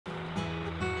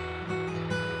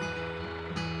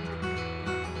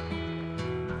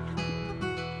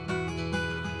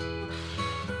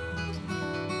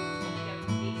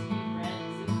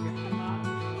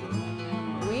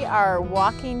are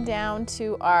walking down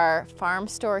to our farm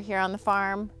store here on the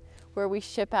farm where we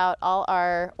ship out all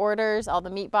our orders, all the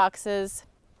meat boxes,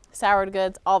 sourdough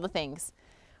goods, all the things.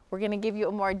 We're going to give you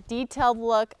a more detailed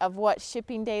look of what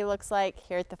shipping day looks like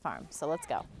here at the farm. So let's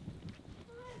go.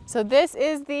 So this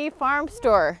is the farm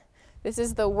store. This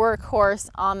is the workhorse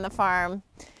on the farm.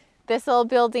 This little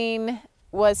building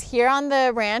was here on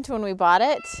the ranch when we bought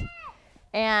it.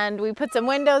 And we put some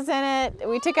windows in it.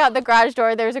 We took out the garage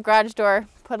door. There's a garage door,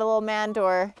 put a little man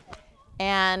door,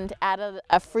 and added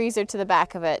a freezer to the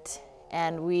back of it.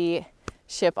 And we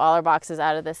ship all our boxes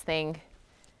out of this thing.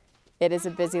 It is a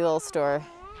busy little store,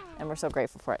 and we're so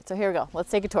grateful for it. So here we go.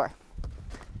 Let's take a tour.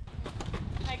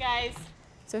 Hi, guys.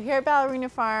 So here at Ballerina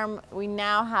Farm, we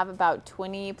now have about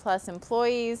 20 plus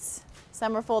employees.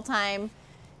 Some are full-time.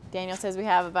 Daniel says we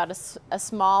have about a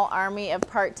small army of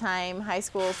part-time high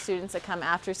school students that come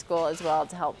after school as well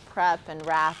to help prep and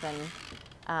wrap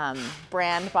and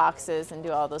brand boxes and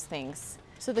do all those things.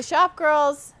 So the shop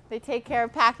girls, they take care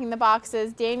of packing the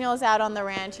boxes. Daniel is out on the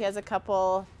ranch. He has a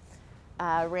couple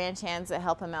ranch hands that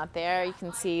help him out there. You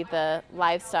can see the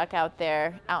livestock out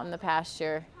there, out in the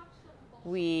pasture.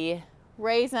 We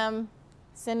raise them,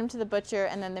 send them to the butcher,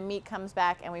 and then the meat comes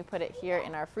back and we put it here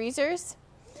in our freezers.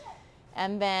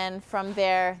 And then from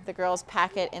there, the girls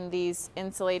pack it in these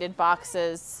insulated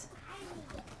boxes.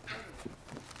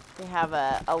 They have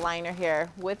a liner here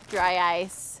with dry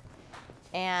ice.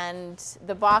 And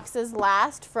the boxes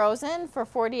last frozen for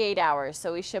 48 hours.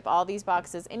 So we ship all these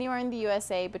boxes anywhere in the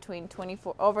USA between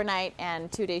 24 overnight and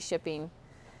 2-day shipping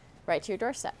right to your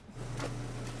doorstep.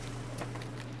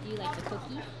 Do you like the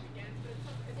cookies?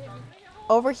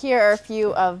 Over here are a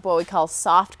few of what we call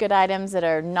soft good items that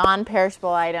are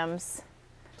non-perishable items.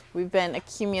 We've been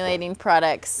accumulating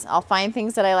products. I'll find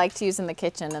things that I like to use in the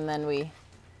kitchen and then we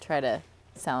try to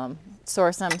sell them,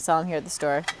 source them, sell them here at the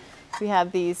store. We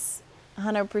have these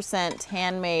 100%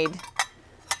 handmade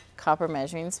copper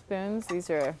measuring spoons. These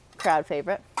are a crowd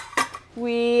favorite.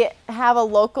 We have a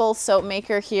local soap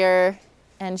maker here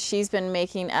and she's been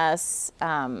making us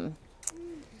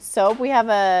soap. We have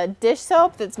a dish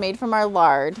soap that's made from our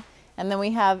lard, and then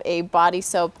we have a body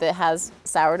soap that has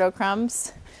sourdough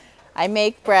crumbs. I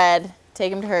make bread,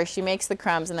 take them to her, she makes the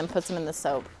crumbs and then puts them in the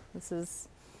soap. This is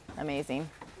amazing.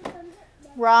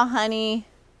 Raw honey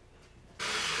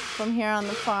from here on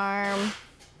the farm.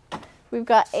 We've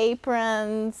got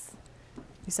aprons.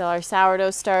 We sell our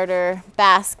sourdough starter,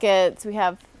 baskets. We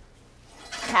have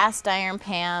cast iron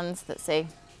pans that say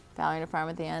Ballerina Farm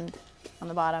at the end. On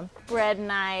the bottom. Bread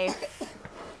knife.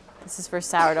 This is for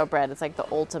sourdough bread. It's like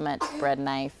the ultimate bread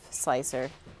knife slicer.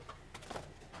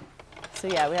 So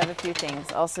yeah, we have a few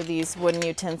things. Also these wooden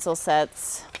utensil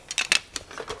sets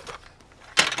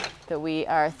that we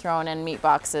are throwing in meat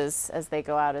boxes as they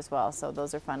go out as well. So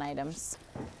those are fun items.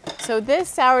 So this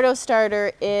sourdough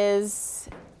starter is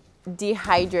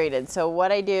dehydrated. So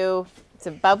what I do, it's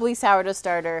a bubbly sourdough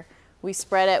starter. We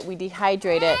spread it, we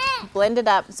dehydrate it, blend it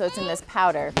up so it's in this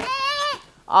powder.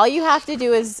 All you have to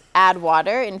do is add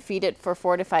water and feed it for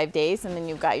 4 to 5 days, and then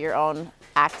you've got your own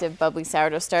active bubbly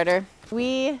sourdough starter.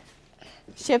 We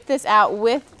ship this out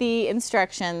with the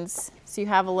instructions, so you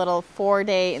have a little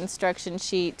 4-day instruction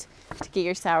sheet to get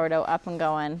your sourdough up and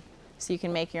going, so you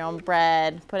can make your own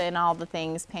bread, put in all the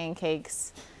things,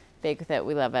 pancakes, bake with it.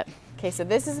 We love it. Okay, so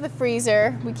this is the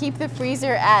freezer. We keep the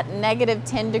freezer at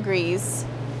 -10 degrees.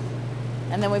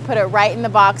 And then we put it right in the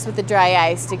box with the dry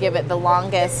ice to give it the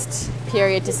longest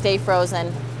period to stay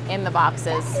frozen in the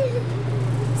boxes.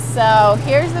 So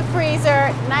here's the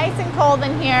freezer, nice and cold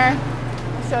in here.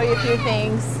 I'll show you a few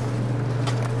things.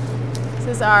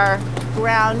 This is our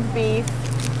ground beef,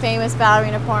 famous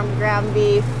Ballerina Farm ground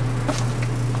beef.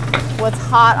 What's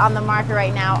hot on the market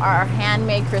right now are our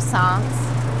handmade croissants.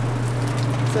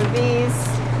 So these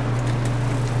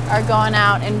are going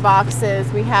out in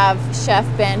boxes. We have Chef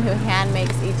Ben who hand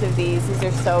makes each of these. These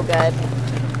are so good.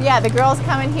 Yeah, the girls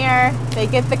come in here, they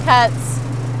get the cuts,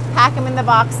 pack them in the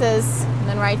boxes, and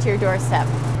then right to your doorstep.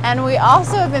 And we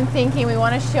also have been thinking we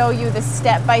want to show you the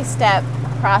step-by-step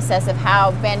process of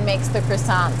how Ben makes the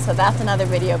croissants. So that's another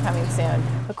video coming soon.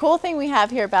 The cool thing we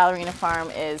have here at Ballerina Farm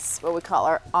is what we call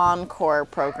our Encore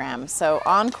program. So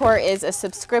Encore is a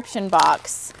subscription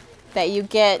box that you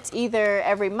get either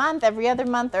every month, every other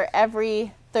month, or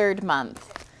every 3rd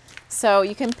month. So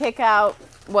you can pick out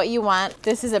what you want.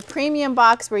 This is a premium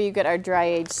box where you get our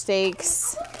dry-aged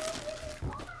steaks,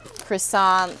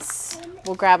 croissants.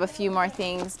 We'll grab a few more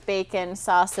things, bacon,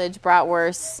 sausage,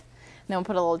 bratwurst, and then we'll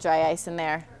put a little dry ice in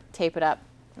there, tape it up,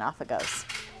 and off it goes.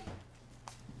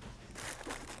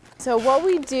 So what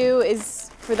we do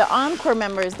is For the Encore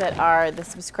members that are the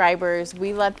subscribers,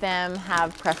 we let them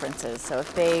have preferences. So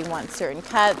if they want certain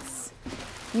cuts,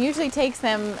 it usually takes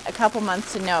them a couple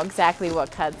months to know exactly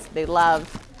what cuts they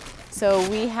love. So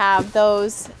we have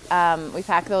those, we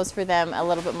pack those for them a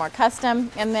little bit more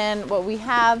custom. And then what we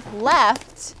have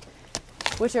left,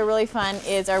 which are really fun,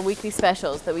 is our weekly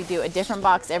specials that we do a different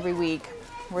box every week.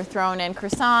 We're throwing in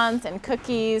croissants and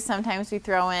cookies. Sometimes we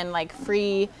throw in like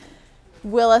free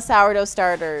Willa sourdough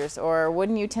starters or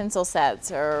wooden utensil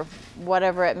sets or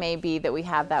whatever it may be that we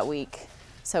have that week.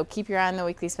 So keep your eye on the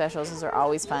weekly specials. Those are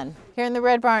always fun. Here in the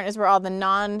Red Barn is where all the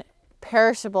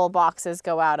non-perishable boxes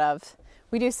go out of.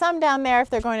 We do some down there if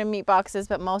they're going to meat boxes,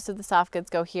 but most of the soft goods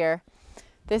go here.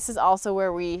 This is also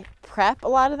where we prep a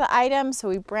lot of the items. So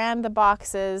we brand the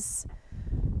boxes,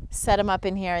 set them up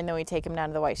in here, and then we take them down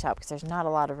to the white shop because there's not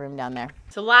a lot of room down there.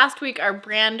 So last week our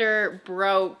brander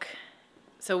broke.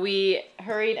 So we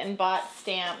hurried and bought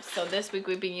stamps. So this week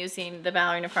we've been using the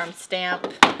Ballerina Farm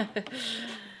stamp.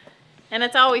 And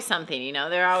it's always something, you know,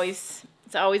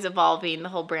 it's always evolving, the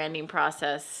whole branding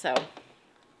process. So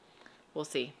we'll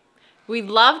see. We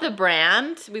love the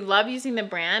brand. We love using the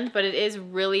brand, but it is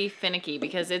really finicky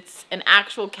because it's an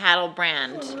actual cattle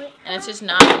brand and it's just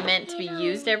not meant to be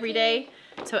used every day.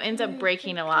 So it ends up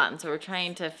breaking a lot. And so we're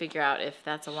trying to figure out if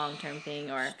that's a long-term thing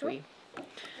or if we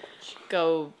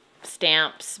go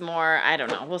stamps more. I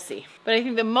don't know. We'll see. But I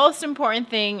think the most important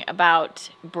thing about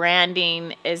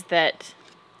branding is that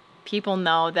people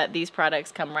know that these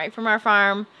products come right from our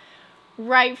farm,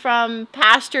 right from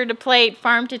pasture to plate,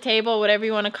 farm to table, whatever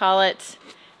you want to call it.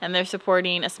 And they're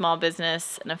supporting a small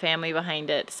business and a family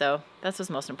behind it. So that's what's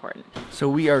most important. So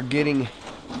we are getting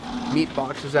meat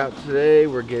boxes out today.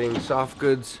 We're getting soft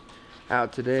goods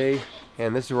out today.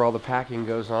 And this is where all the packing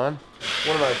goes on.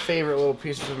 One of my favorite little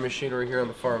pieces of machinery here on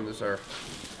the farm is our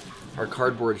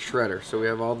cardboard shredder. So we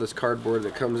have all this cardboard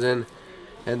that comes in,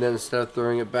 and then instead of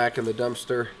throwing it back in the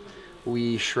dumpster,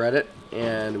 we shred it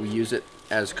and we use it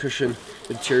as cushion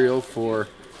material for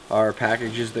our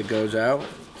packages that goes out,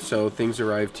 so things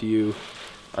arrive to you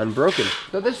unbroken.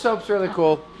 So this soap's really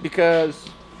cool because,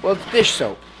 well, it's dish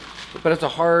soap, but it's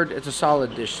a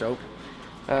solid dish soap.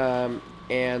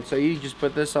 And so you just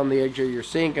put this on the edge of your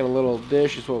sink and a little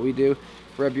dish is what we do.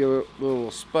 Rub your little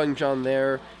sponge on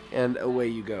there and away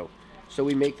you go. So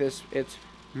we make this, it's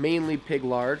mainly pig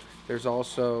lard. There's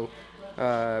also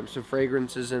some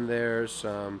fragrances in there,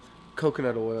 some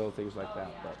coconut oil, things like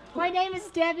that. But my name is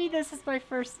Debbie. This is my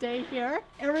first day here.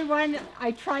 Everyone,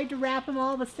 I tried to wrap them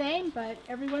all the same, but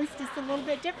everyone's just a little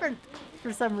bit different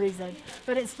for some reason.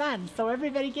 But it's fun, so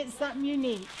everybody gets something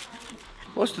unique.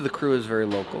 Most of the crew is very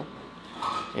local.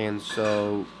 And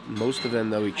so most of them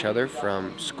know each other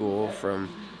from school, from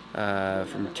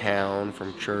town,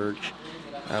 from church,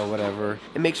 whatever.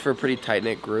 It makes for a pretty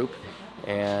tight-knit group,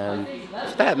 and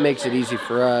that makes it easy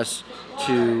for us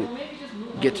to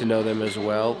get to know them as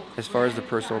well. As far as the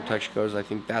personal touch goes, I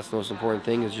think that's the most important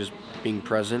thing, is just being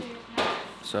present.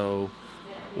 So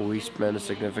we spend a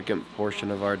significant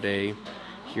portion of our day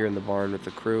here in the barn with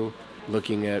the crew,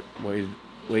 looking at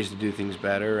ways to do things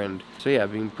better, and so yeah,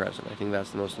 being present. I think that's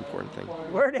the most important thing.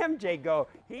 Where'd MJ go?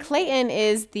 Clayton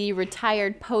is the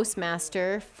retired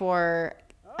postmaster for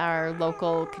our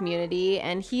local community,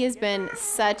 and he has been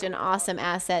such an awesome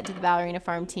asset to the Ballerina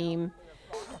Farm team.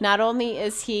 Not only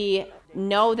is he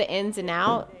know the ins and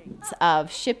outs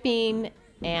of shipping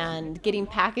and getting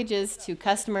packages to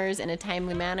customers in a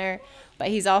timely manner, but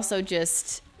he's also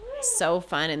just so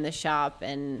fun in the shop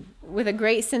and with a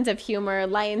great sense of humor,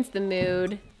 lightens the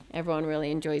mood. Everyone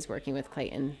really enjoys working with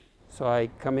Clayton. So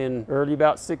I come in early,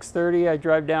 about 6:30. I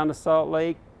drive down to Salt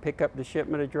Lake, pick up the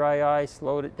shipment of dry ice,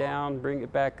 load it down, bring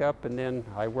it back up, and then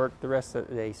I work the rest of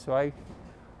the day. So I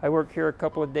work here a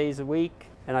couple of days a week,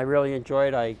 and I really enjoy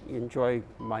it. I enjoy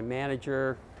my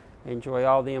manager, enjoy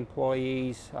all the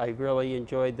employees. I really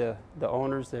enjoy the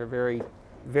owners. They're very,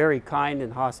 very kind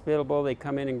and hospitable. They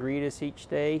come in and greet us each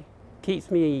day.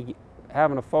 Keeps me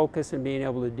having a focus and being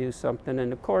able to do something.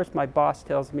 And of course, my boss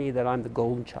tells me that I'm the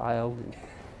golden child,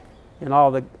 and all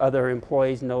the other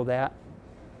employees know that.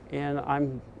 And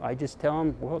I just tell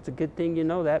them, well, it's a good thing you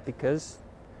know that, because,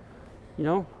 you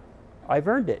know, I've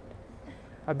earned it.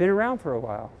 I've been around for a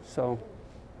while, so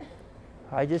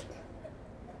I just,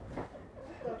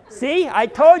 see, I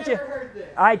told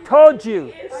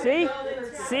you,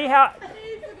 see how,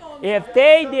 if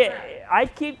they did, I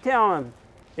keep telling them,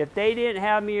 if they didn't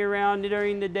have me around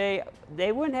during the day,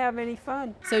 they wouldn't have any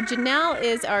fun. So Janelle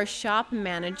is our shop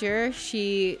manager.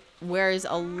 She wears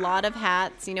a lot of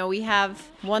hats. You know, we have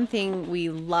one thing we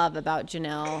love about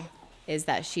Janelle is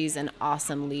that she's an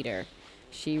awesome leader.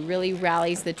 She really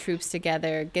rallies the troops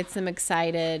together, gets them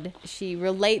excited. She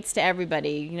relates to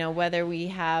everybody, you know, whether we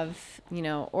have, you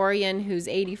know, Orion who's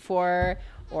 84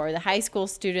 or the high school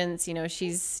students, you know,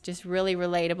 she's just really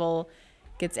relatable,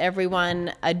 gets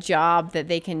everyone a job that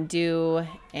they can do,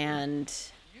 and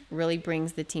really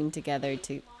brings the team together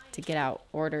to get out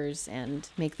orders and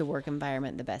make the work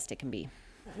environment the best it can be.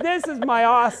 This is my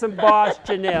awesome boss,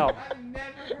 Janelle. I've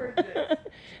never heard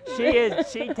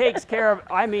this. She takes care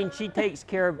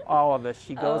of all of us.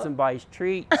 She goes and buys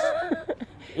treats.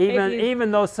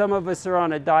 Even though some of us are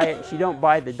on a diet, she don't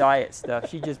buy the diet stuff.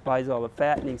 She just buys all the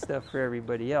fattening stuff for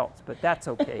everybody else. But that's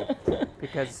okay,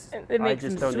 because it makes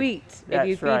them sweet. If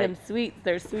you feed them sweets,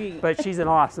 they're sweet. But she's an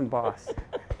awesome boss.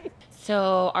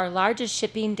 So our largest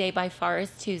shipping day by far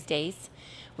is Tuesdays.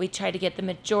 We try to get the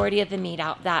majority of the meat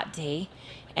out that day.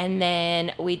 And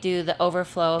then we do the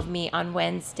overflow of meat on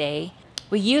Wednesday.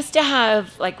 We used to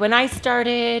have, like when I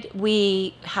started,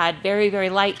 we had very, very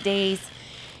light days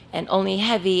and only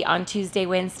heavy on Tuesday,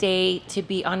 Wednesday. To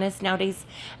be honest, nowadays,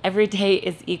 every day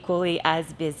is equally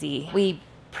as busy. We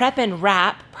prep and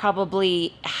wrap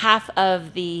probably half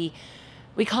of the,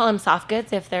 we call them soft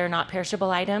goods if they're not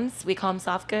perishable items. We call them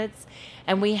soft goods.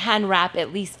 And we hand wrap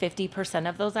at least 50%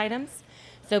 of those items.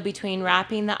 So between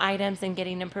wrapping the items and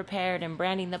getting them prepared and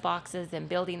branding the boxes and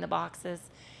building the boxes,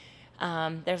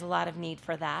 there's a lot of need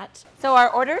for that. So our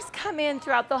orders come in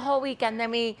throughout the whole week, and then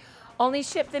we only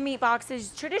ship the meat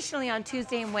boxes traditionally on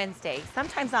Tuesday and Wednesday,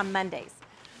 sometimes on Mondays.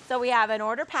 So we have an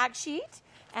order pack sheet,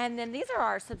 and then these are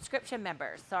our subscription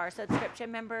members. So our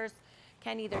subscription members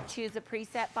can either choose a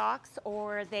preset box,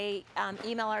 or they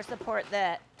email our support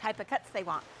the type of cuts they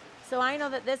want. So I know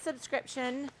that this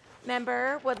subscription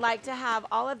member would like to have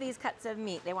all of these cuts of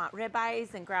meat. They want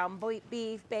ribeyes and ground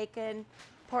beef, bacon,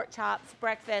 pork chops,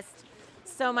 breakfast.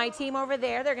 So my team over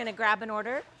there, they're gonna grab an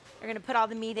order. They're gonna put all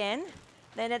the meat in.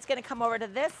 Then it's gonna come over to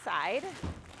this side,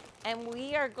 and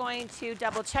we are going to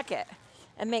double check it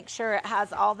and make sure it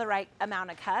has all the right amount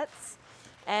of cuts,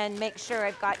 and make sure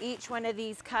I've got each one of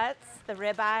these cuts, the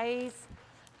ribeyes,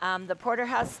 the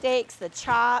porterhouse steaks, the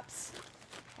chops.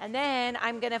 And then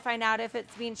I'm gonna find out if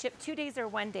it's being shipped 2 days or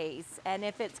 1 day. And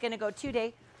if it's gonna go 2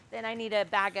 day, then I need a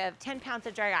bag of 10 pounds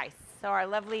of dry ice. So our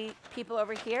lovely people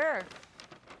over here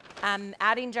are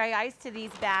adding dry ice to these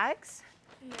bags.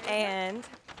 And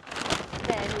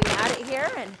then we add it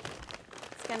here, and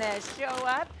it's gonna show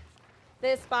up.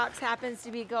 This box happens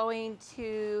to be going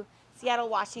to Seattle,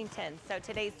 Washington. So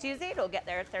today's Tuesday, it'll get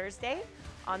there Thursday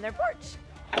on their porch.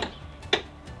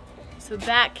 So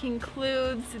that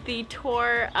concludes the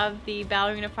tour of the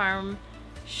Ballerina Farm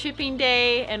shipping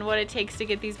day and what it takes to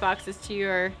get these boxes to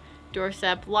your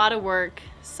doorstep. A lot of work,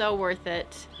 so worth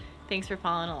it. Thanks for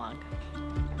following along.